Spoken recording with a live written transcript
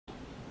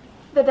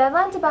The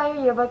deadline to buy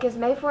your yearbook is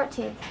May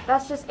 14th.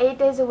 That's just 8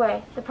 days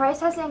away. The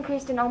price has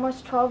increased in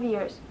almost 12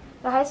 years.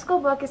 The high school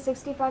book is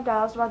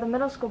 $65 while the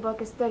middle school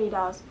book is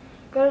 $30.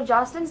 Go to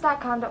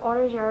jostens.com to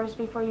order yours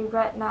before you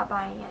regret not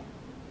buying it.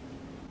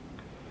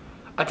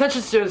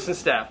 Attention students and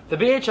staff, the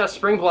BHS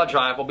Spring Blood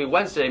Drive will be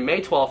Wednesday, May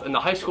 12th in the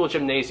high school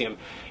gymnasium.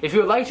 If you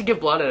would like to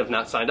give blood and have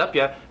not signed up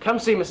yet, come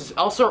see Mrs.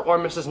 Elser or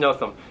Mrs.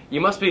 Noethen.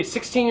 You must be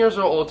 16 years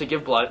or old to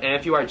give blood, and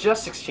if you are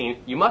just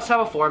 16, you must have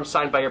a form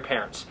signed by your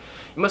parents.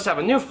 You must have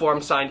a new form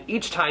signed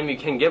each time you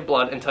can give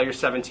blood until you're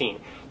 17.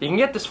 You can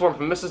get this form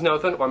from Mrs.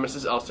 Noethen or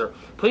Mrs. Elser.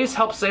 Please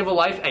help save a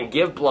life and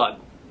give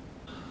blood.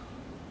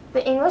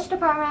 The English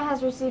department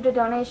has received a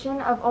donation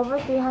of over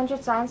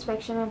 300 science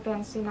fiction and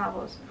fantasy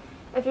novels.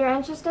 If you're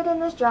interested in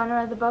this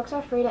genre, the books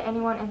are free to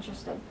anyone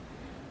interested.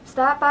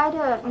 Stop by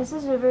to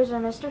Mrs. Hoover's or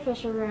Mr.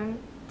 Fisher's room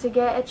to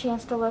get a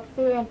chance to look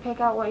through and pick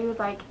out what you would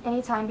like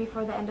anytime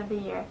before the end of the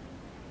year.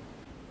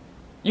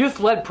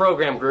 Youth-led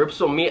program groups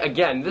will meet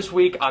again this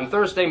week on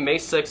Thursday, May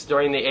 6th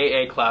during the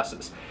AA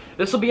classes.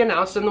 This will be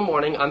announced in the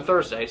morning on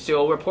Thursday, so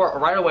you'll report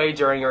right away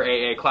during your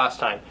AA class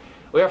time.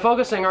 We are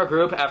focusing our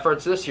group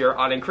efforts this year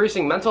on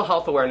increasing mental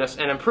health awareness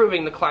and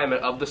improving the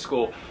climate of the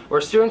school,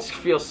 where students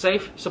feel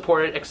safe,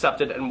 supported,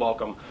 accepted, and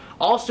welcome.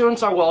 All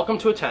students are welcome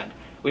to attend.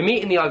 We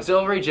meet in the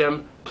auxiliary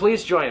gym.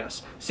 Please join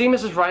us. See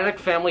Mrs. Reineck,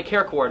 Family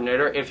Care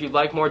Coordinator, if you'd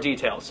like more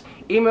details.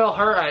 Email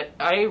her at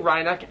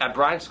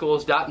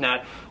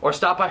areineck@bryanschools.net or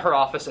stop by her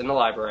office in the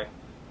library.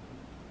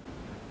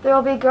 There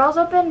will be Girls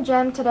Open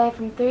Gym today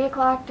from 3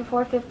 o'clock to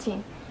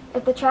 4:15.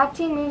 If the track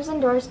team moves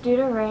indoors due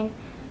to rain,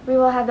 we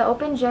will have the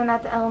open gym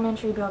at the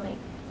elementary building.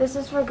 This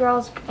is for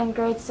girls in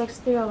grades 6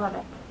 through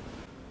 11.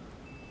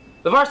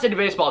 The varsity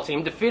baseball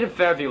team defeated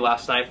Fairview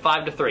last night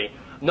 5-3.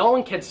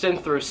 Nolan Kidston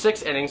threw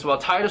 6 innings while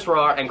Titus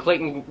Roar and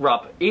Clayton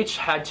Rupp each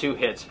had 2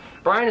 hits.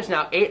 Bryan is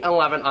now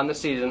 8-11 on the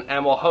season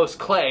and will host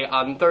Clay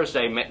on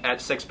Thursday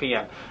at 6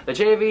 p.m. The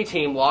JV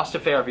team lost to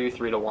Fairview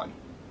 3-1.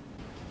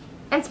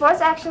 In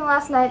sports action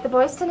last night, the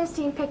boys tennis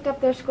team picked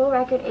up their school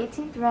record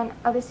 18th win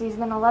of the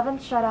season and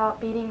 11th shutout,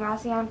 beating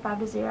Roscion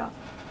 5-0.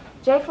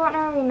 Jay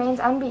Fortner remains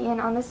unbeaten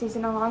on the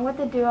season along with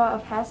the duo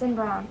of Hess and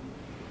Brown.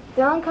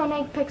 Dylan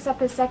Koenig picks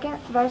up his second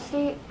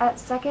varsity at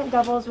second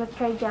doubles with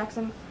Craig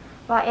Jackson,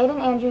 while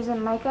Aiden Andrews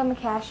and Micah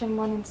McCashin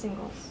won in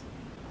singles.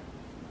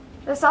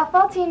 The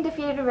softball team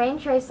defeated Rain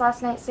Trace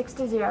last night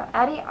 6-0.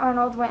 Addie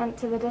Arnold went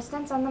to the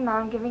distance on the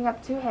mound, giving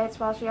up 2 hits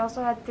while she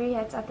also had 3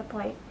 hits at the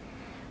plate.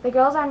 The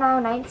girls are now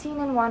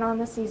 19-1 on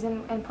the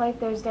season and play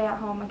Thursday at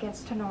home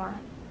against Tenora.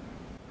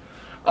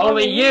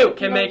 Only you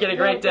can make it a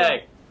great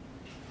day.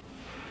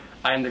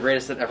 I am the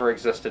greatest that ever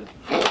existed.